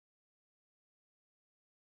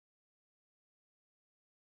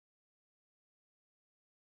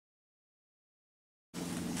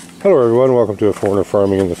Hello everyone, welcome to A Foreigner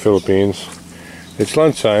Farming in the Philippines. It's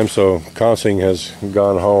lunchtime, so Consing has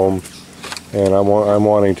gone home, and I'm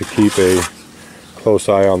wanting to keep a close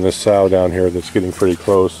eye on this sow down here that's getting pretty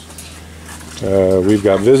close. We've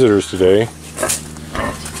got visitors today.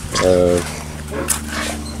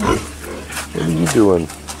 What are you doing?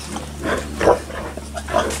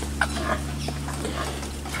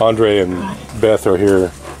 Andre and Beth are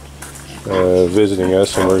here visiting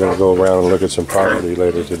us, and we're going to go around and look at some property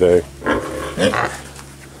later today.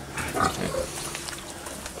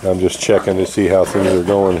 I'm just checking to see how things are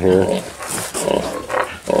going here.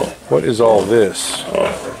 What is all this?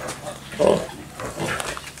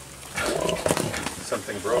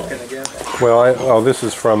 Something broken again? Well, this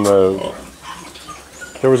is from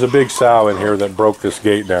there was a big sow in here that broke this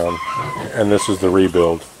gate down, and this is the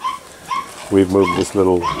rebuild. We've moved this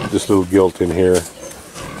little gilt in here.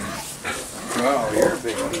 Wow, you're a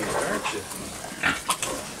big piece, aren't you?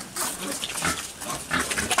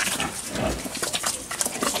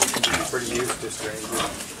 Pretty used to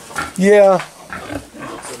strangers. Yeah,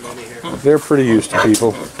 So many here. they're pretty used to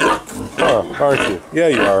people. Huh, aren't you? Yeah,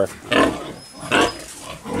 you are.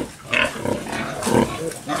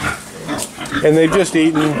 And they've just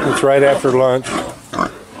eaten. It's right after lunch.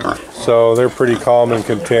 So they're pretty calm and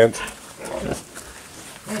content.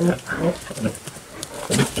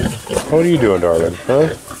 What are you doing, darling? Huh?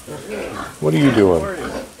 What are you doing?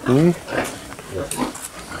 Hmm?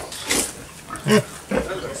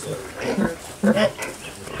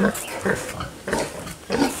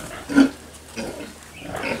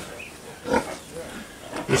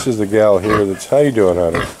 This is the gal here that's... How you doing,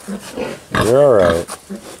 honey? You're all right.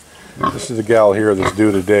 This is the gal here that's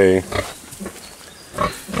due today.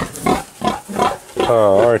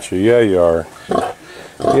 Huh, aren't you? Yeah, you are.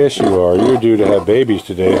 Yes, you are. You're due to have babies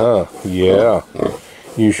today, huh? Yeah,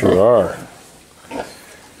 you sure are.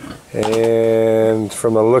 And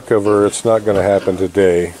from the look of her, it's not going to happen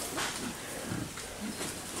today.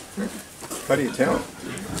 How do you tell?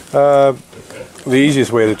 The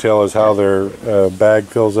easiest way to tell is how their bag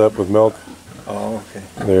fills up with milk. Oh,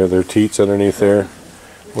 okay. Their teats underneath there.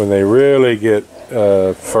 When they really get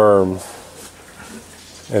firm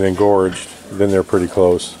and engorged, then they're pretty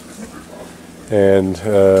close. And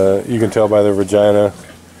you can tell by their vagina.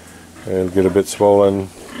 It'll get a bit swollen,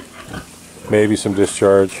 maybe some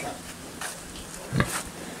discharge.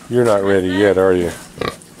 You're not ready yet, are you?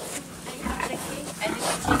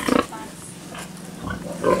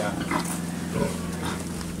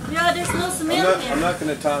 Yeah, there's no smell. I'm not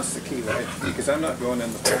going to toss the key, right? Because I'm not going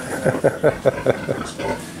in the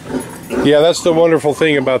car. Yeah, that's the wonderful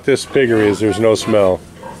thing about this piggery is there's no smell.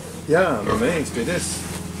 Yeah, I'm amazed. It is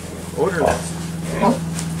odorless.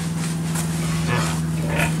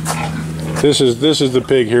 This is the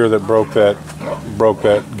pig here that broke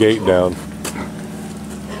that gate down.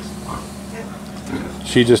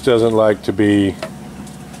 She just doesn't like to be.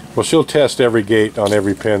 Well, she'll test every gate on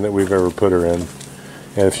every pen that we've ever put her in,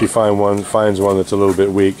 and if she finds one that's a little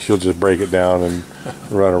bit weak, she'll just break it down and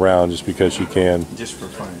run around just because she can. Just for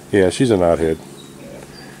fun. Yeah, she's a knothead.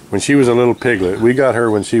 When she was a little piglet, we got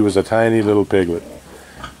her when she was a tiny little piglet,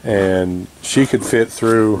 and she could fit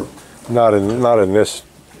through not in this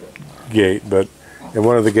gate, but in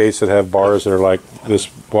one of the gates that have bars that are like this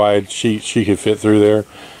wide. She could fit through there,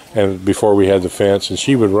 and before we had the fence, and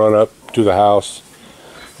she would run up to the house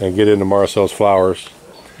and get into Marcel's flowers,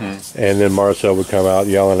 and then Marcel would come out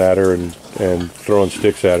yelling at her and throwing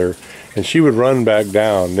sticks at her, and she would run back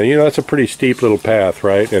down. Now, you know, that's a pretty steep little path,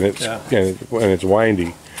 right? And it's and it's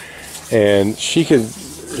windy, and she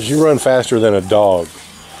run faster than a dog,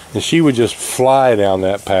 and she would just fly down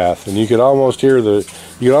that path, and you could almost hear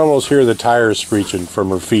the tires screeching from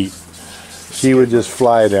her feet. She would just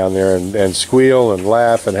fly down there and squeal and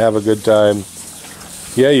laugh and have a good time.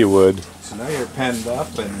 Yeah, you would. So now you're penned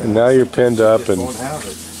up, and now you're pinned up, and won't have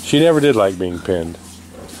it. she never did like being pinned.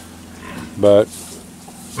 But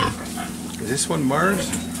Is this one Mars?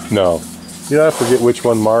 no, you know, I forget which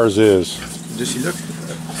one Mars is. Does she look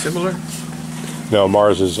similar? No,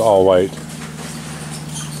 Mars is all white.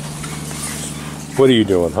 What are you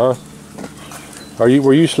doing, huh?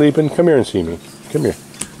 Were you sleeping? Come here and see me. Come here.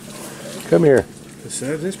 Come here.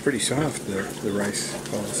 That is pretty soft, the rice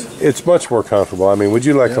balls. It's much more comfortable. I mean, would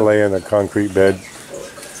you like to lay in a concrete bed?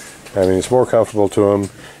 I mean, it's more comfortable to them.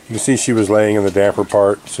 You can see she was laying in the damper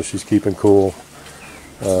part, so she's keeping cool.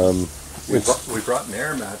 We brought an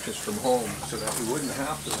air mattress from home so that we wouldn't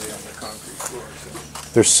have to lay on the concrete floor. So.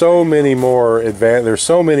 There's so many there's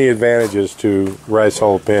so many advantages to rice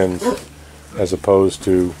hull pins as opposed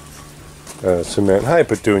to cement. Hi,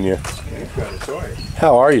 Petunia. You've got a toy.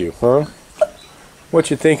 How are you, huh? What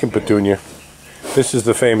you thinking, Petunia? This is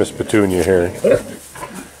the famous Petunia here.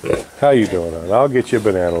 How you doing, hon? I'll get you a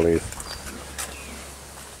banana leaf.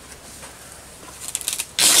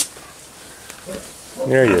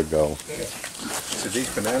 There you go. So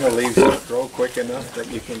these banana leaves grow quick enough that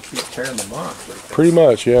you can keep tearing them off. Like Pretty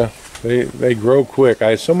much, yeah. They grow quick.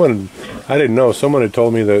 I didn't know. Someone had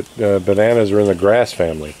told me that bananas are in the grass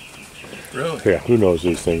family. Really? Yeah, who knows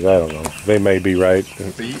these things? I don't know. They may be right.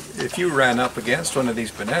 But if you ran up against one of these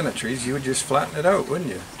banana trees, you would just flatten it out,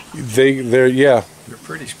 wouldn't you? Yeah. They're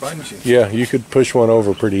pretty spongy. Yeah, you could push one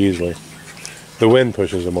over pretty easily. The wind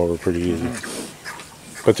pushes them over pretty easy.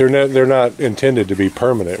 But they're not intended to be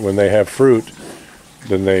permanent. When they have fruit,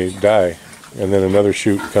 then they die, and then another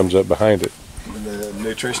shoot comes up behind it. And the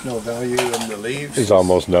nutritional value in the leaves It's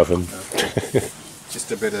almost nothing.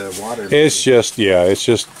 just a bit of water. It's just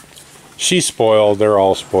she's spoiled. They're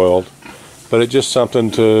all spoiled, but it's just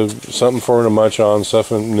something for her to munch on,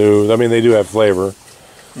 something new. I mean, they do have flavor,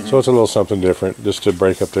 so it's a little something different, just to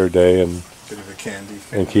break up their day and Bit of a candy.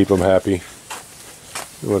 and keep them happy.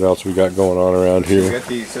 What else we got going on around You here? got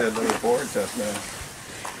these little boards up now.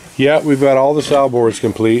 Yeah, we've got all the sow boards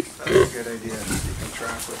complete. That's a good idea. You can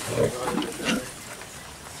trap it.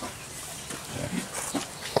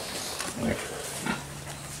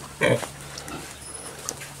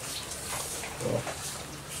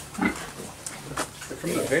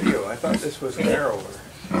 From the video, I thought this was narrower.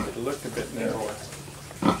 It looked a bit narrower.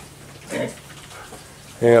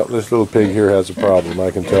 Yeah, this little pig here has a problem.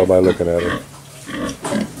 I can tell by looking at her.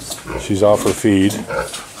 She's off her feed.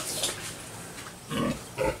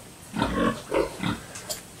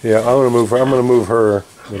 Yeah, I'm gonna move her. I'm gonna move her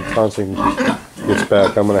when Consing gets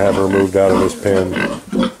back. I'm gonna have her moved out of this pen.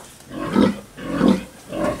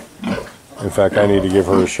 In fact, I need to give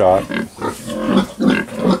her a shot.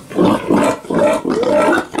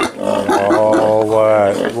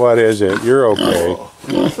 Oh, what is it? You're okay.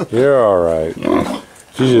 You're all right.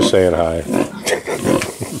 She's just saying hi.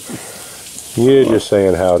 You're just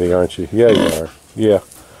saying howdy, aren't you? Yeah, you are. Yeah.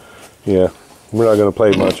 Yeah. We're not going to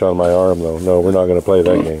play much on my arm, though. No, we're not going to play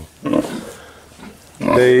that game.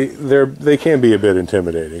 They can be a bit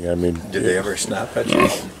intimidating. I mean, Did they ever snap at you?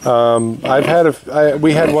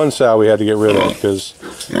 we had one sow we had to get rid of because,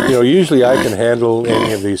 usually I can handle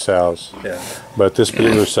any of these sows. Yeah. But this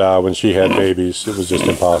particular sow, when she had babies, it was just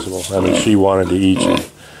impossible. I mean, she wanted to eat you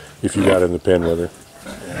if you got in the pen with her.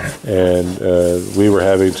 And we were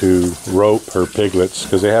having to rope her piglets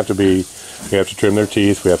because we have to trim their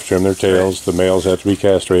teeth, we have to trim their tails, the males have to be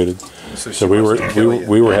castrated. So we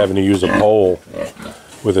were having to use a pole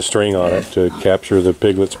with a string on it to capture the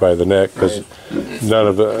piglets by the neck because none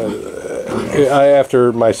of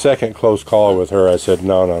after my second close call with her, I said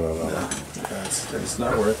no. It's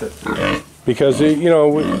not worth it. Because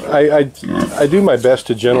I do my best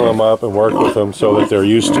to gentle them up and work with them so that they're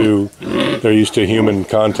used to human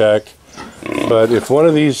contact. But if one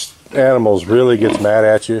of these animals really gets mad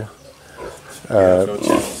at you, No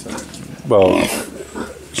chance. well,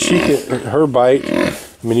 her bite. I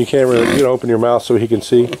mean, you can't really open your mouth so he can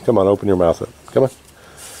see. Come on, open your mouth up. Come on,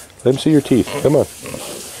 let him see your teeth. Come on.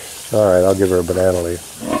 All right, I'll give her a banana leaf,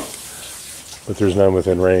 but there's none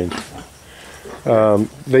within range.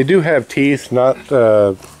 They do have teeth, not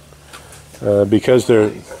because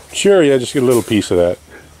they're sure. Yeah, just get a little piece of that.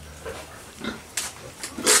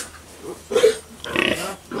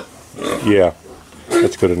 Yeah,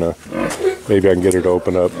 that's good enough. Maybe I can get her to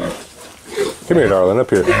open up. Come here, darling. Up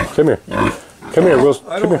here. Come here. Come here.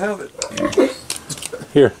 I don't have it.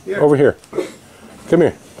 Here. Over here. Come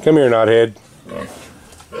here. Come here, knothead.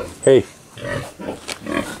 Hey.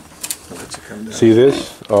 See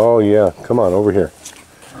this? Oh, yeah. Come on, over here.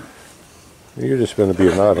 You're just going to be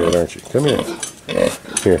a knothead, aren't you? Come here.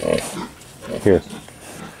 Here. Here.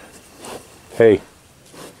 Hey.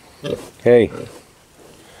 Hey.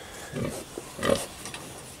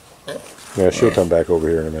 Yeah, she'll come back over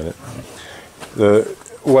here in a minute.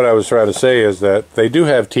 What I was trying to say is that they do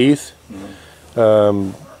have teeth.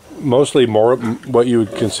 Mostly more what you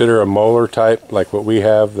would consider a molar type, like what we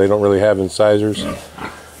have. They don't really have incisors.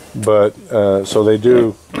 But, so they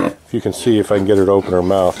do, if you can see, if I can get her to open her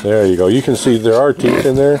mouth. There you go. You can see there are teeth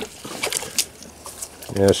in there.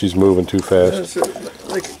 Yeah, she's moving too fast.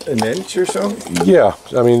 Like an inch or so? Yeah,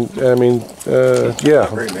 I mean, yeah.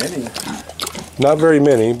 Not very many. Not very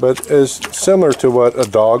many, but as similar to what a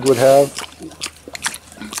dog would have.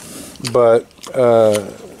 But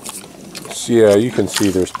yeah, you can see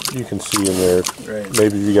in there. Right.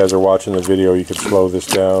 Maybe if you guys are watching the video, you could slow this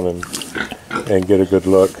down and get a good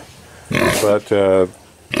look. But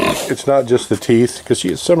it's not just the teeth, because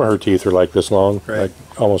some of her teeth are like this long, right. like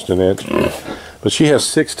almost an inch. But she has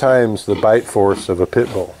 6 times the bite force of a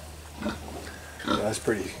pit bull. That's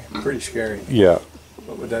pretty scary. Yeah.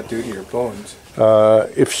 What would that do to your bones?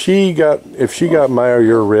 If she got my or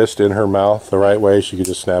your wrist in her mouth the right way, she could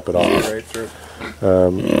just snap it off. Right through.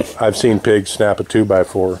 I've seen pigs snap a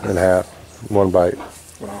 2x4 in half, one bite.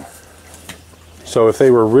 Wow. So if they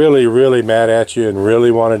were really, really mad at you and really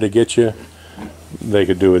wanted to get you, they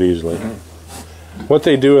could do it easily. What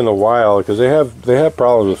they do in the wild, because they have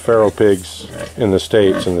problems with feral pigs in the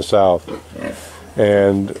States, in the South,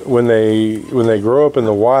 and when they grow up in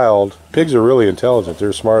the wild, pigs are really intelligent. They're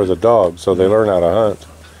as smart as a dog, so they learn how to hunt.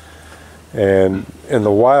 And in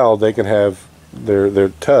the wild, they can have their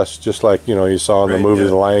tusks, just like you saw in the movie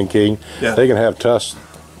The Lion King. Yeah. They can have tusks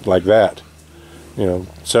like that,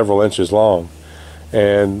 several inches long,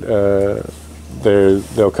 and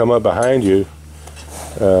they'll come up behind you.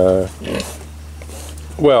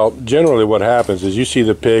 Well, generally what happens is you see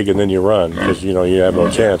the pig and then you run because you have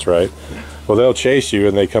no chance, right? Well, they'll chase you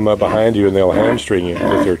and they come up behind you and they'll hamstring you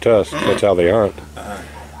with their tusks. That's how they hunt.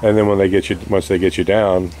 And then once they get you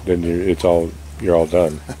down, then you're all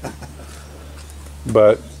done.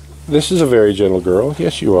 But this is a very gentle girl.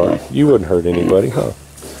 Yes, you are. You wouldn't hurt anybody, huh?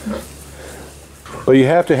 But you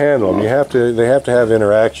have to handle them. They have to have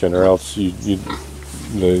interaction, or else you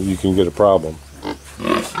can get a problem.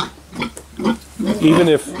 Even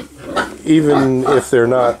if they're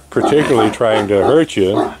not particularly trying to hurt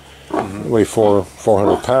you, weigh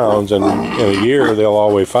 400 pounds, and in a year they'll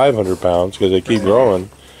all weigh 500 pounds because they keep growing.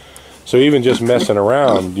 So even just messing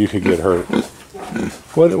around, you could get hurt.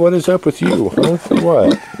 What is up with you, huh?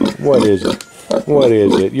 What is it? What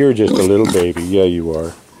is it? You're just a little baby. Yeah, you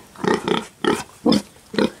are.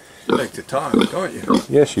 You like to talk, don't you?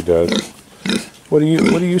 Yes, she does. What are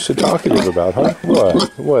you so talkative about, huh?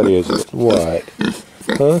 What is it? What?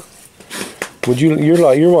 Huh?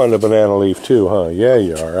 You're wanting a banana leaf too, huh? Yeah,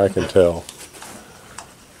 you are. I can tell.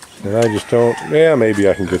 And I just don't. Yeah, maybe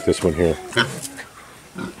I can get this one here.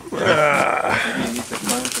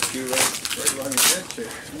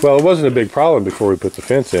 Well, it wasn't a big problem before we put the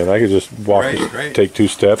fence in. I could just walk, take 2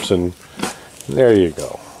 steps, and there you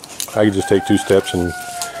go. I could just take 2 steps and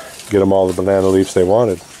get them all the banana leaves they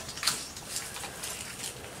wanted.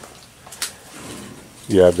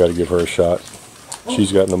 Yeah, I've got to give her a shot.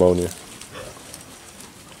 She's got pneumonia.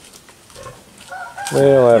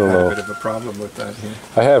 Well, I don't know. I've had a bit of a problem with that here.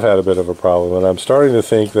 I have had a bit of a problem, and I'm starting to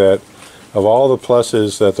think that of all the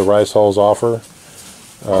pluses that the rice hulls offer,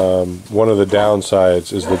 one of the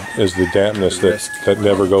downsides is the dampness that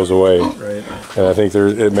never goes away. Right. And I think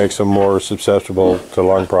it makes them more susceptible to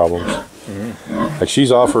lung problems. Like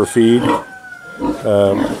she's off her feed.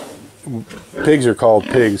 Pigs are called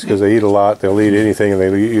pigs because they eat a lot. They'll eat anything and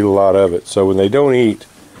they eat a lot of it. So when they don't eat,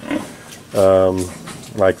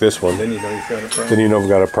 like this one, then you know you've got a problem. Then you know we've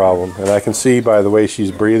got a problem. And I can see by the way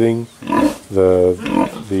she's breathing, the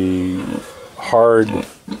hard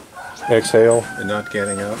exhale. And not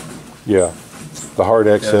getting up. Yeah, the hard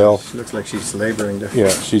exhale. Yeah, she looks like she's laboring. Yeah,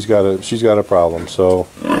 she's got a problem. So,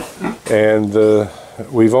 and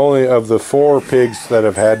we've only, of the 4 pigs that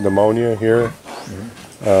have had pneumonia here,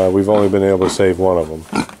 we've only been able to save 1 of them.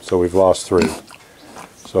 So we've lost 3.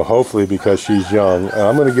 So hopefully, because she's young,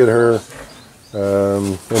 I'm going to get her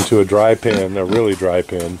into a dry pen, a really dry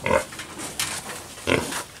pen.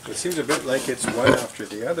 It seems a bit like it's one after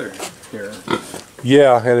the other here.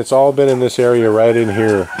 Yeah, and it's all been in this area right in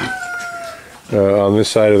here, on this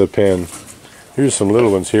side of the pen. Here's some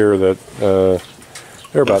little ones here that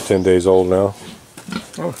they're about 10 days old now.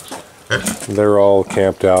 Oh. They're all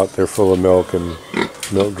camped out. They're full of milk and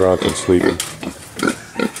milk drunk and sleeping.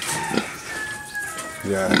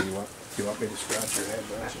 Yeah, you want me to scratch your head,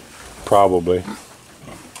 don't you? Probably.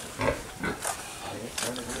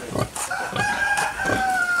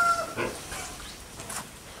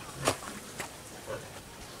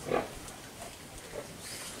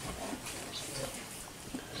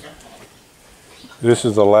 This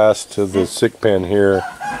is the last of the sick pen here.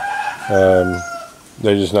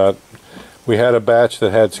 They just not. We had a batch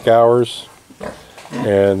that had scours,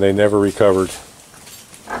 and they never recovered.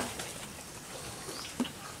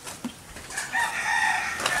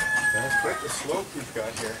 That's quite the slope you've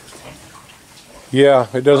got here. Yeah,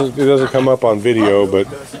 it doesn't come up on video, but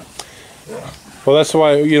well, that's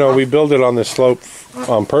why we build it on this slope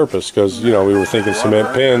on purpose, because we were thinking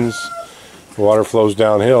cement pens. Water flows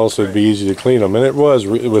downhill, so it'd be easy to clean them, and it was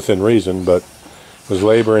within reason, but it was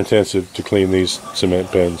labor intensive to clean these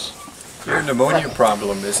cement pens. Your pneumonia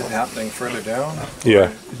problem, is it happening further down?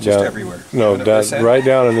 Yeah, just everywhere. No, right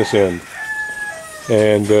down in this end,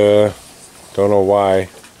 and don't know why. I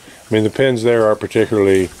mean, the pens there are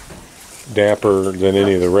particularly damper than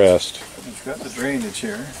any of the rest. It's got the drainage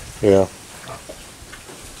here. Yeah.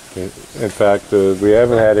 In fact, we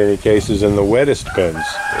haven't had any cases in the wettest pens.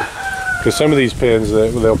 Because some of these pens,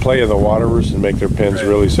 they'll play in the waterers and make their pens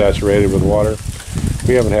really saturated with water.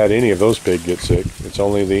 We haven't had any of those pig get sick. It's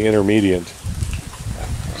only the intermediate.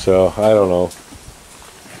 So, I don't know.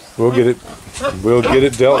 We'll get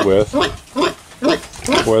it dealt with.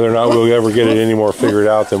 Whether or not we'll ever get it any more figured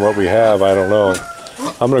out than what we have, I don't know.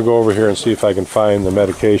 I'm going to go over here and see if I can find the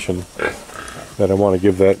medication that I want to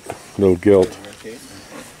give that little gilt.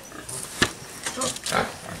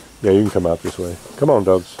 Yeah, you can come out this way. Come on,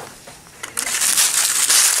 dogs.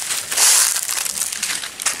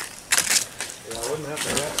 Yeah, I wouldn't have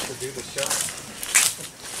the rest to do the shot.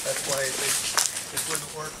 That's why it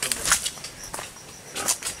wouldn't work for me.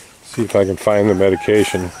 See if I can find the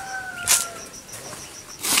medication.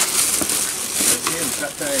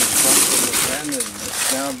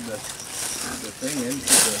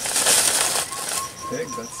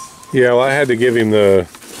 Yeah, well, I had to give him a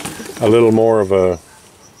little more of a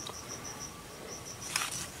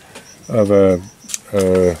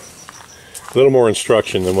little more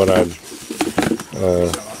instruction than what I've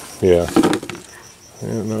yeah,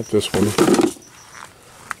 not this one.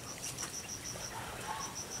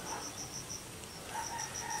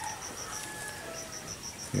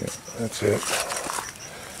 Yeah, that's it.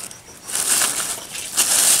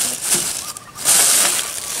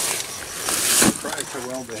 How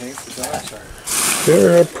well behaved the dogs are.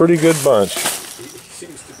 They're a pretty good bunch. He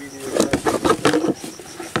seems to be the aggressor.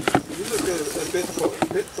 You look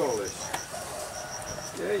a bit Polish.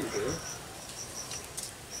 Yeah, you do.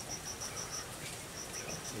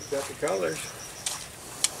 You've got the colors.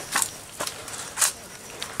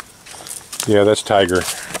 Yeah, that's Tiger.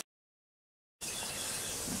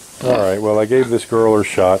 Alright, well, I gave this girl her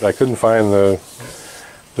shot. I couldn't find the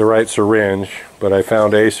right syringe, but I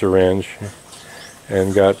found a syringe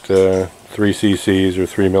and got 3 cc's or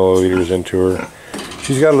 3 milliliters into her.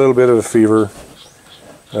 She's got a little bit of a fever.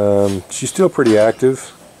 She's still pretty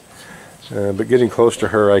active, but getting close to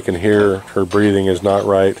her, I can hear her breathing is not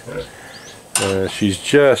right. She's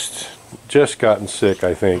just gotten sick,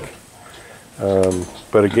 I think.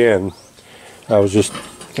 But again, I was just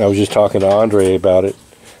talking to Andre about it.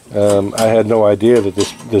 I had no idea that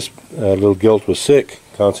this little gilt was sick.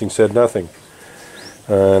 Consing said nothing.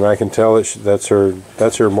 And I can tell that's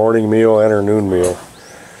her morning meal and her noon meal.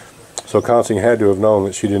 So Consing had to have known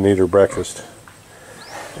that she didn't eat her breakfast.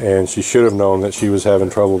 And she should have known that she was having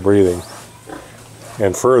trouble breathing.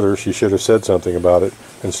 And further, she should have said something about it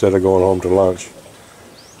instead of going home to lunch.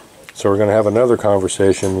 So we're going to have another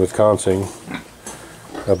conversation with Consing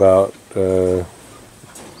about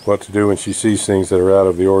what to do when she sees things that are out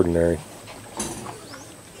of the ordinary.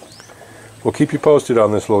 We'll keep you posted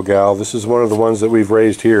on this little gal. This is one of the ones that we've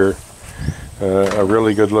raised here. A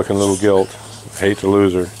really good looking little gilt. Hate to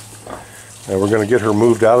lose her. And we're going to get her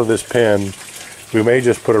moved out of this pen. We may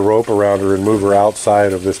just put a rope around her and move her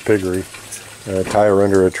outside of this piggery. Tie her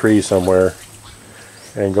under a tree somewhere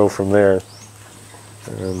and go from there.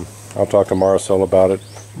 I'll talk to Marcel about it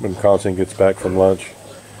when Consing gets back from lunch.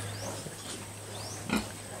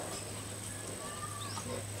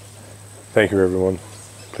 Thank you, everyone.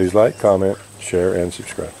 Please like, comment, share, and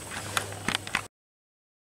subscribe.